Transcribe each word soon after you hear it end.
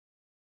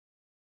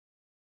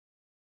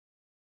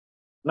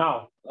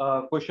Now,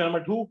 question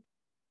number two,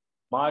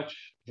 March,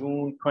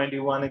 June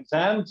 21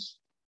 exams.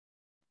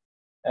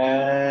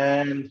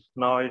 And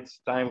now it's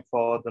time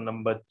for the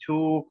number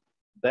two.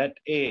 That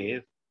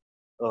is,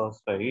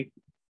 sorry,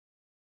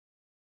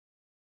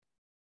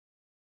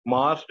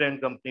 Marsden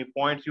and Company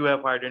points you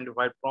have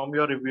identified from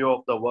your review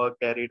of the work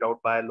carried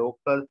out by a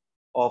local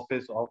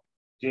office of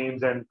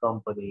James and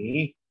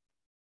Company.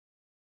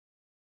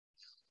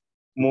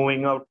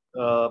 Moving out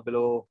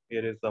below,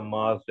 here is the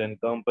Marsden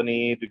and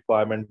Company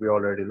requirement we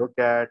already looked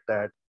at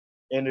that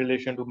in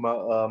relation to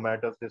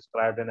matters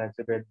described in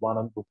Exhibit 1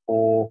 and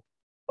 4,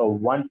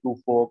 1 to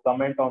 4,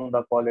 comment on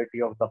the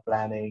quality of the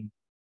planning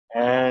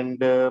and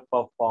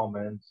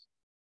performance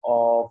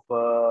of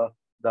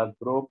the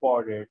group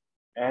audit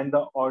and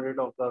the audit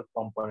of the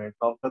components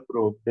of the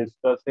group,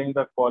 discussing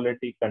the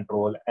quality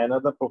control and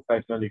other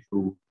professional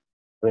issues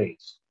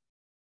raised.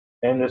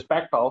 In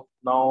respect of,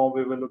 now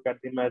we will look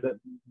at the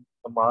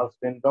marks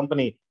in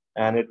company,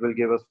 and it will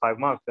give us 5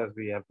 marks as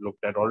we have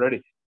looked at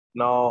already.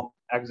 Now,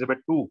 exhibit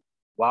 2.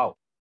 Wow.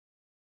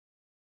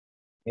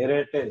 Here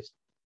it is.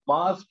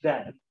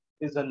 Marsden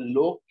is a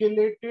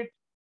located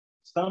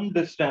some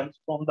distance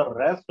from the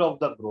rest of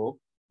the group,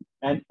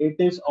 and it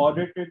is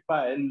audited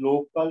by a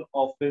local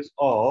office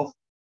of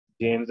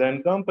James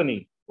and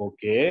Company.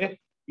 Okay.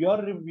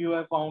 Your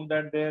reviewer found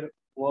that there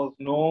was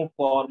no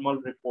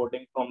formal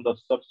reporting from the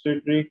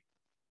subsidiary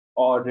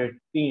audit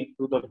team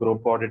to the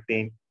group audit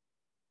team.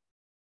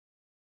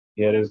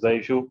 Here is the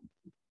issue.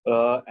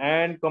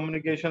 And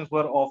communications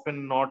were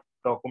often not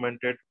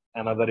documented.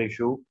 Another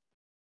issue.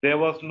 There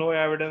was no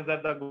evidence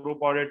that the group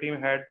audit team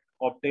had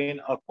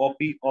obtained a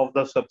copy of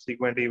the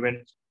subsequent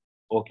events.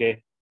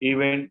 Okay.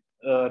 Event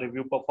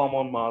review performed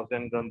on Mars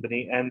and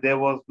Company, and there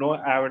was no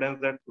evidence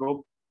that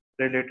group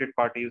related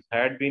parties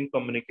had been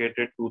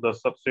communicated to the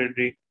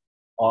subsidiary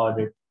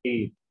audit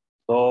team.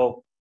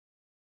 So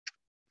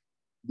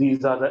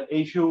these are the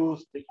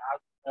issues, the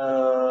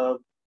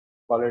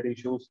quality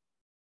issues.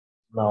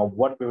 Now,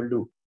 what we will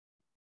do?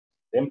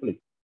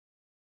 Simply,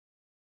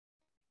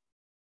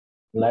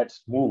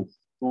 let's move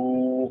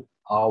to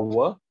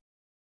our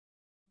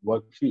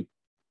worksheet.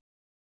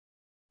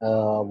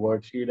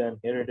 Worksheet, and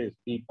here it is,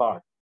 key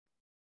part.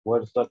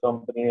 What's the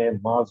company name?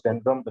 Mars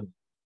and Company.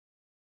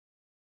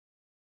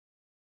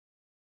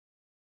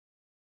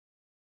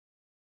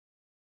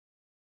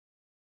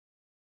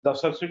 The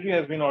subsidiary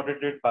has been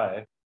audited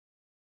by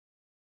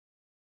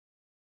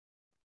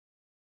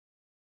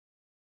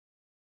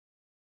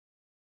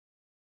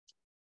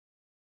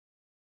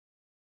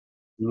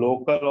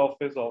local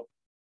office of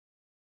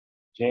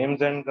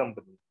James and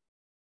Company.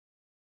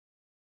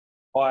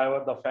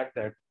 However, the fact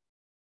that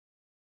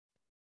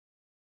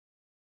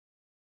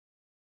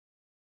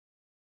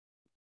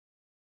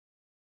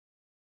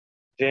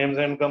James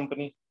and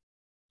Company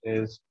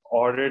is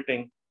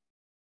auditing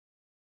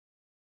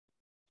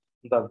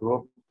the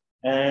group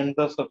and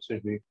the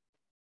subsidiary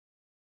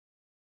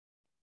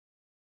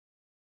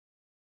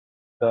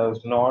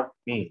does not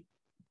mean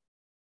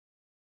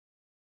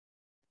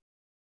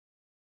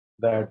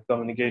that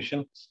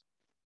communications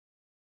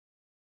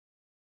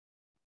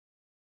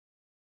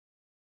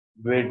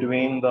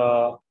between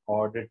the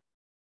audit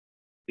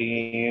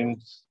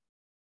teams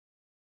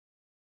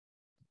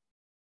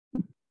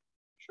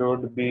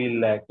should be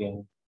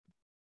lacking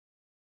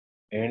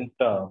in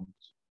terms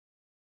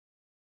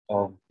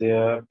of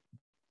their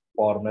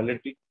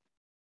formality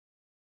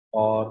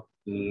or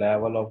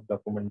level of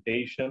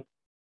documentation.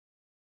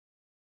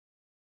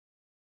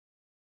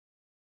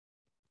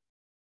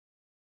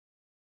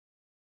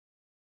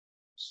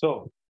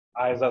 So,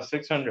 ISA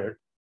 600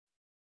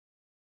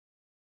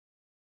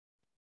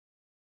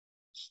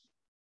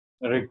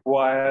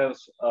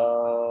 requires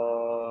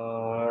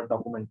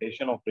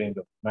documentation of range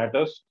of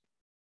matters,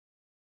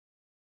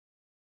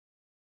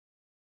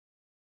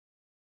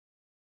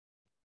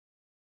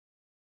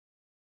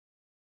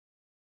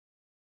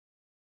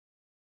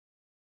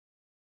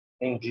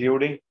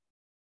 including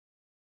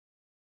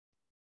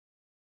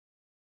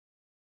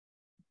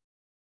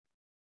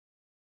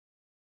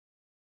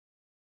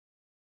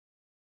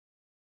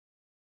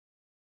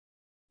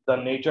the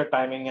nature,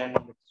 timing, and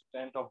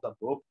extent of the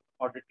group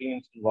audit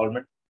team's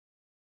involvement,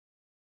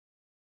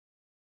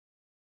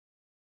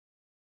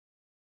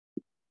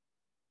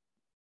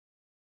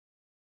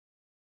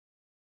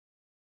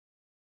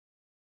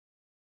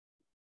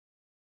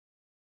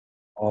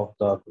 of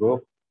the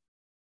group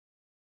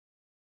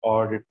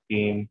audit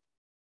team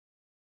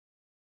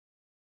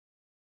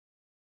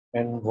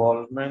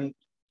involvement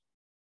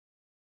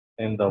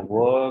in the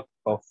work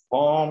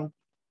performed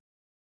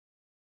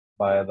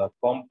by the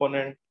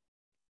component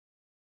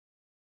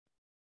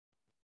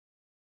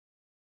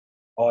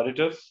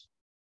auditors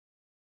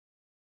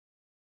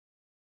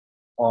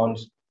on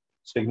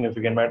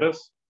significant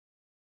matters.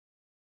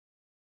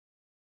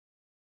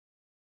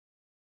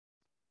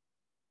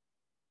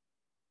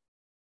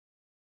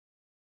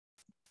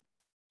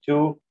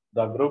 Two,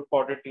 the group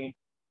audit team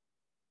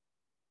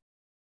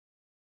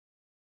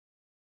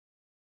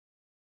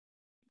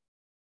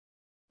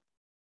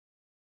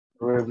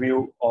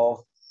review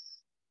of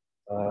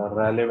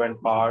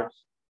relevant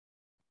parts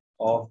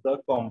of the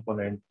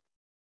component,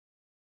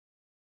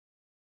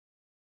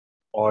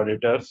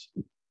 auditors,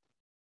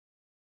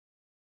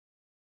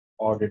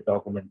 audit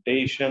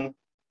documentation,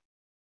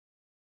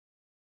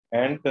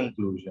 and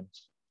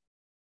conclusions,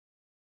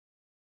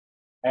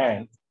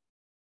 and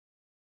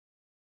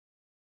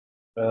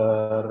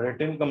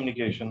written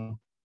communication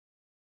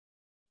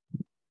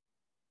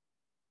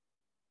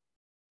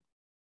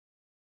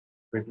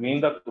between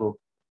the group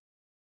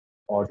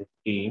audit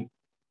team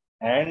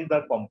and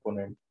the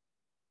component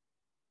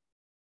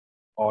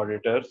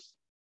auditors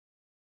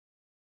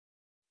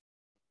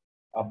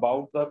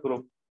about the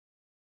group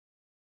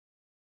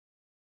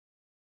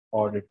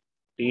audit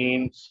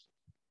team's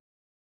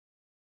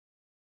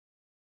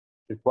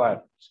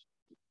requirements.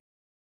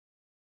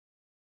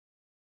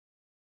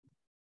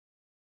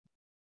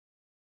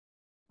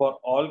 For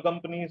all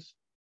companies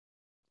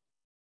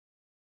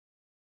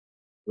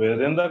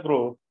within the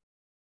group,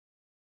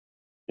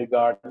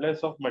 regardless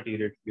of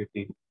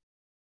materiality,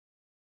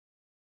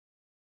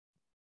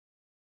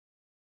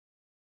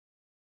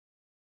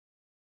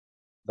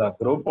 the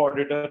group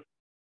auditor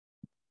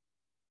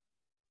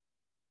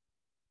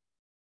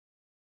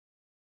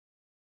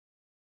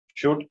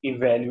should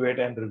evaluate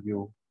and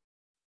review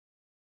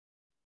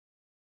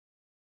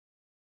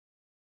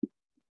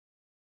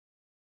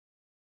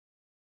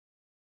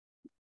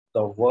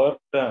the work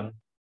done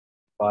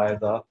by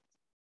the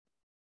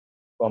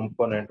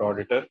component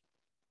auditor.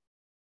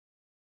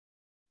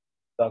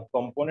 The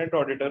component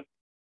auditor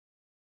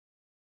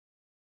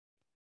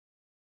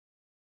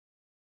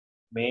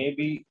may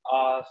be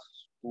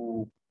asked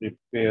to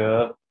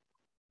prepare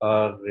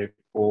a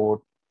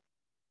report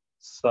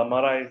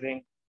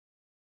summarizing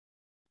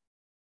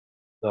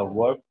the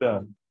work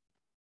done,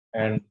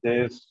 and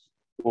this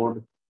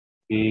could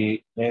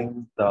be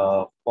in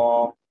the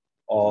form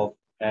of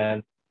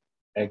an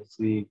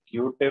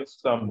executive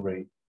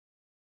summary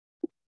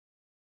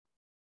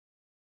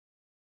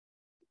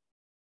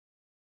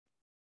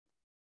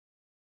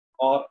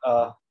or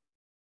a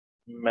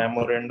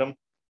memorandum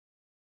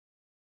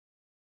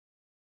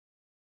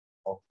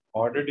of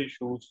audit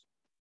issues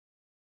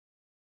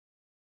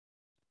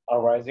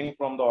arising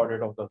from the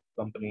audit of the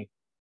company.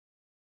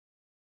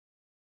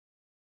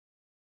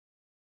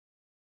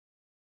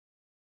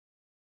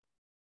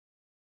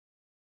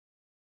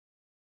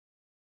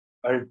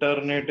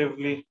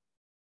 Alternatively,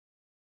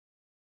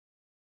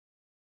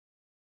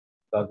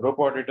 the group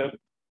auditor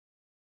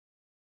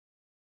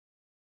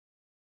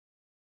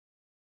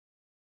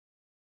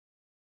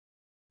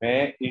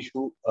may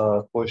issue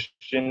a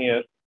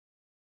questionnaire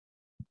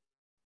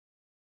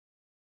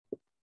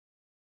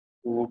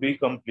to be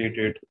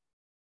completed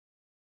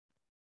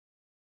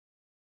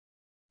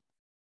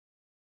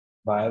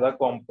by the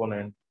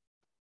component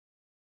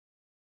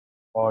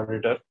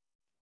auditor,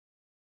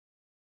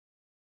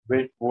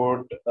 which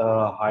would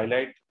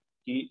highlight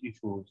key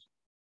issues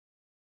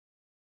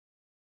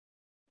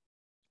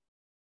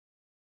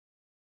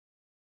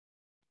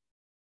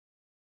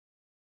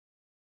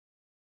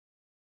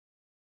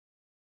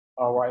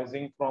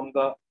arising from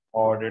the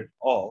audit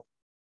of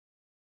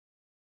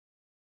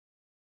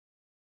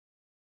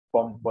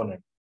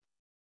component.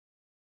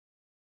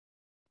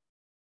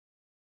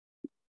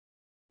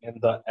 In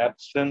the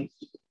absence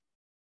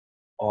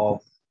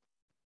of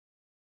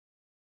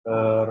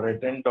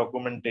written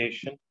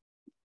documentation,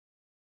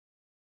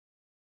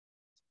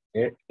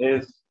 it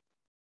is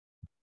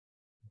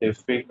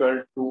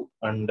difficult to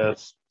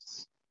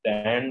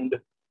understand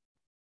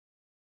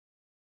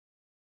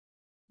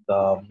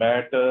the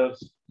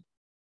matters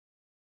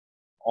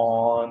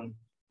on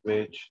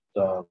which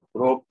the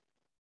group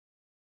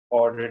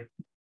audit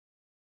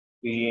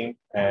team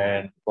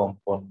and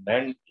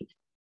component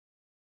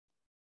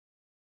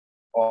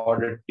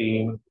audit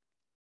team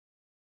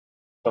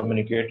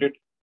communicated,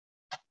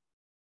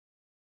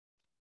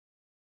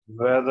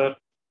 whether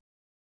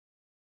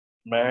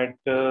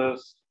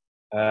matters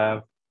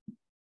have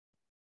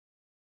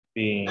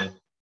been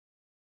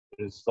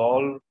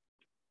resolved,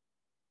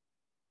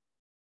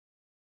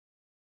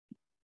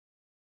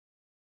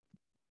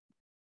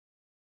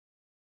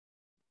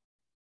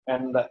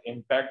 and the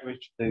impact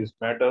which these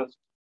matters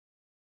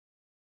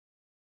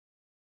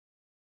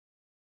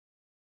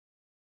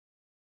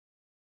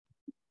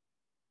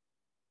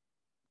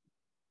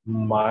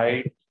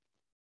might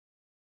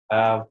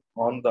have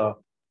on the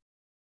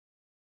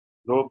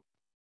group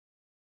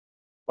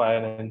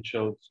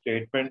financial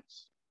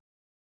statements,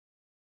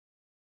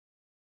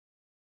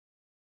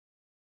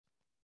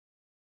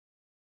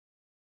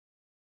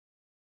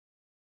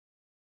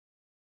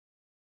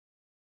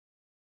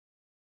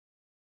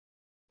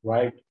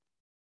 right?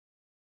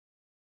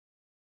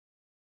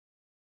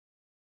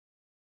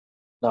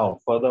 Now,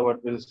 further,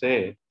 what we'll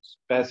say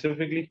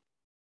specifically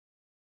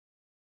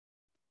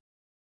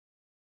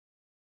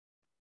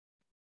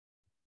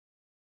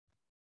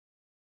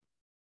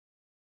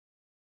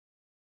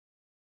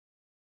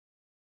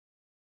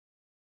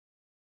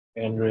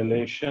in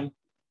relation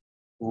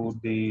to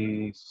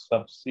the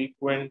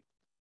subsequent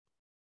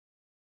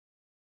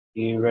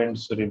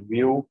events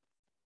review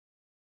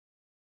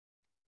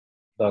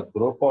The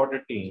group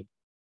audit team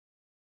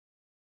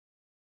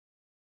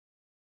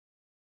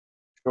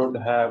should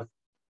have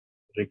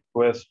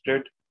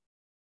requested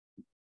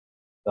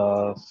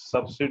the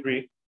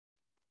subsidiary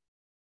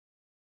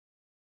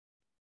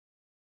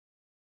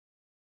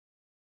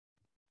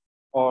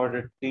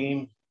audit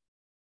team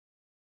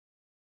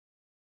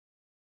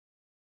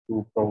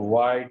to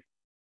provide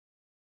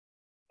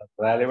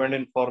relevant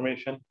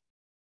information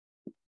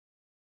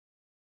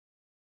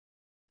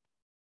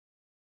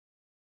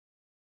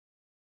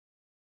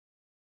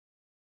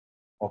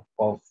or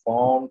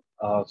perform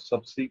a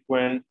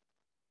subsequent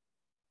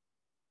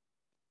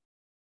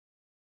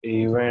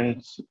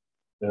events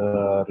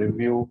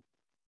review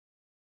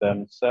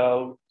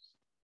themselves.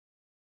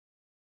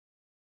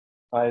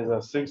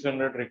 ISA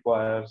 600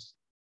 requires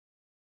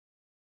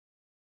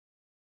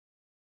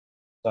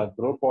the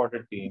group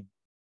audit team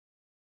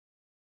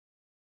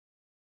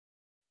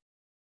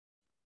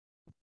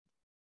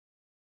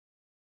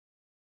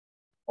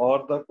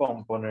or the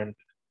component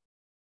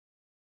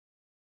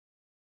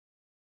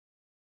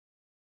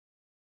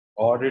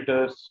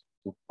auditors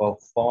to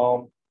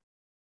perform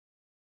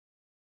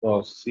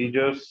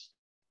procedures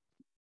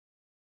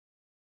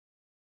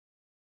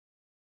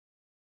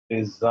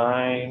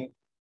designed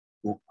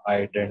to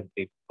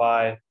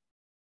identify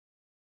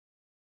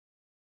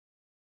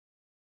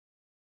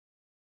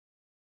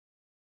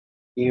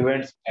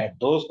events at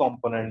those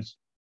components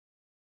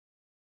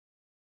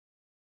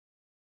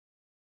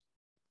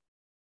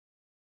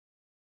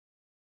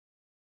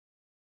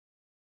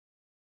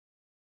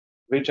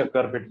which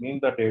occur between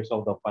the dates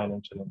of the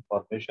financial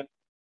information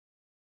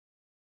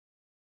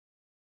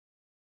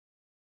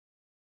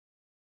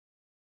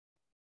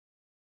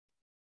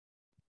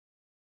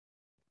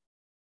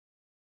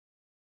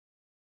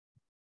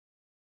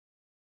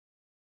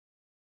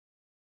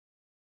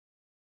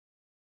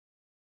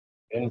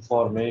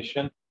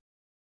information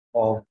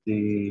of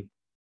the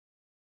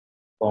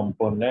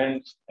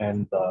components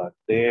and the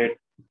date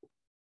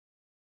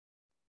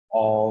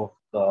of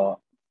the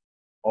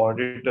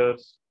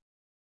auditors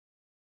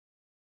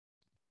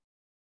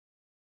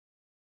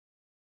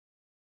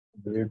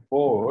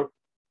report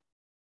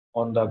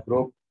on the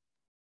group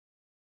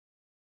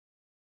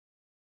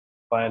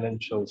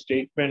financial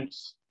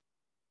statements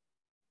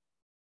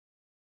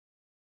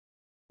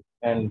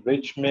and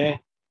require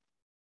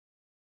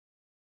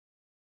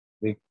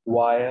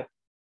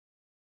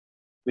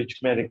which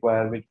may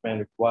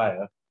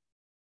require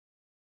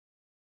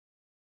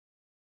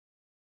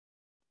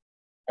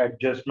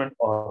adjustment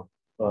or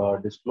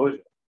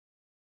disclosure.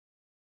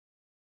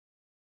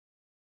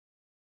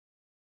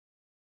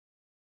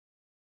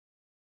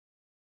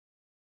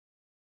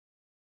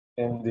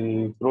 In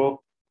the group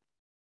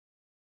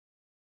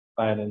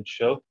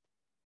financial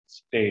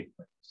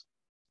statements.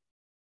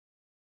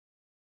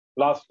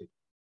 Lastly,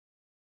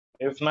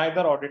 if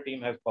neither audit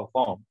team has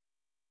performed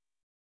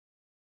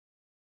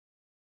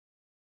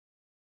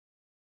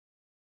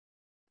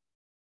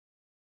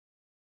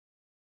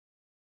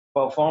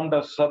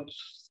a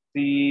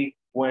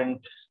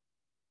subsequent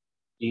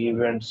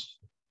events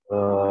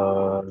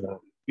uh,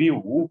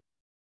 view,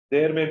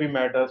 there may be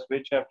matters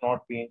which have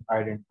not been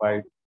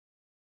identified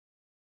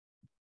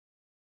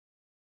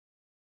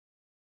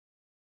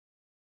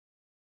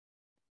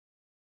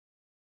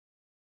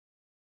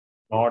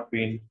not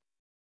been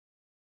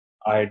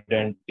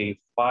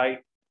identified,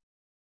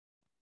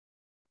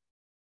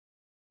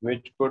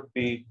 which could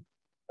be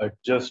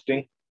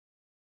adjusting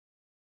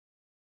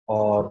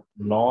or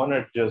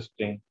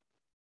non-adjusting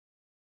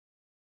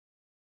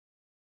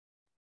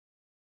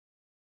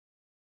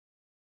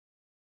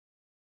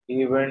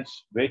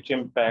events which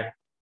impact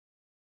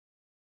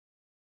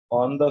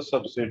on the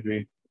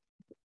subsidiary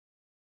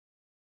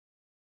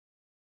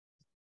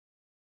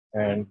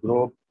and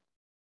group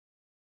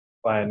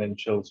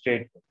financial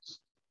statements.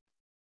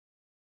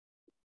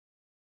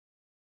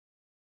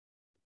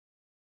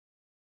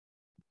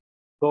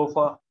 So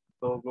far,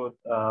 so good.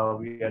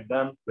 We are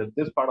done with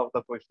this part of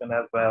the question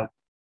as well.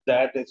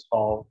 That is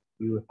how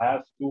you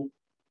have to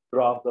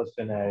draft the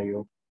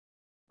scenario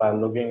by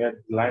looking at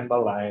line by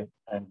line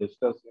and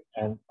discussing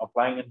and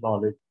applying a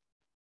knowledge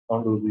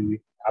onto the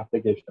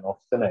application of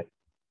scenario.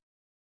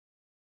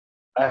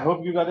 I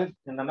hope you got it.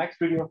 In the next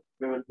video,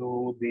 we will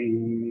do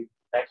the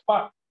next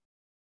part.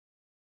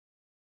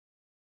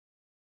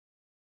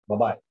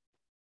 Bye-bye.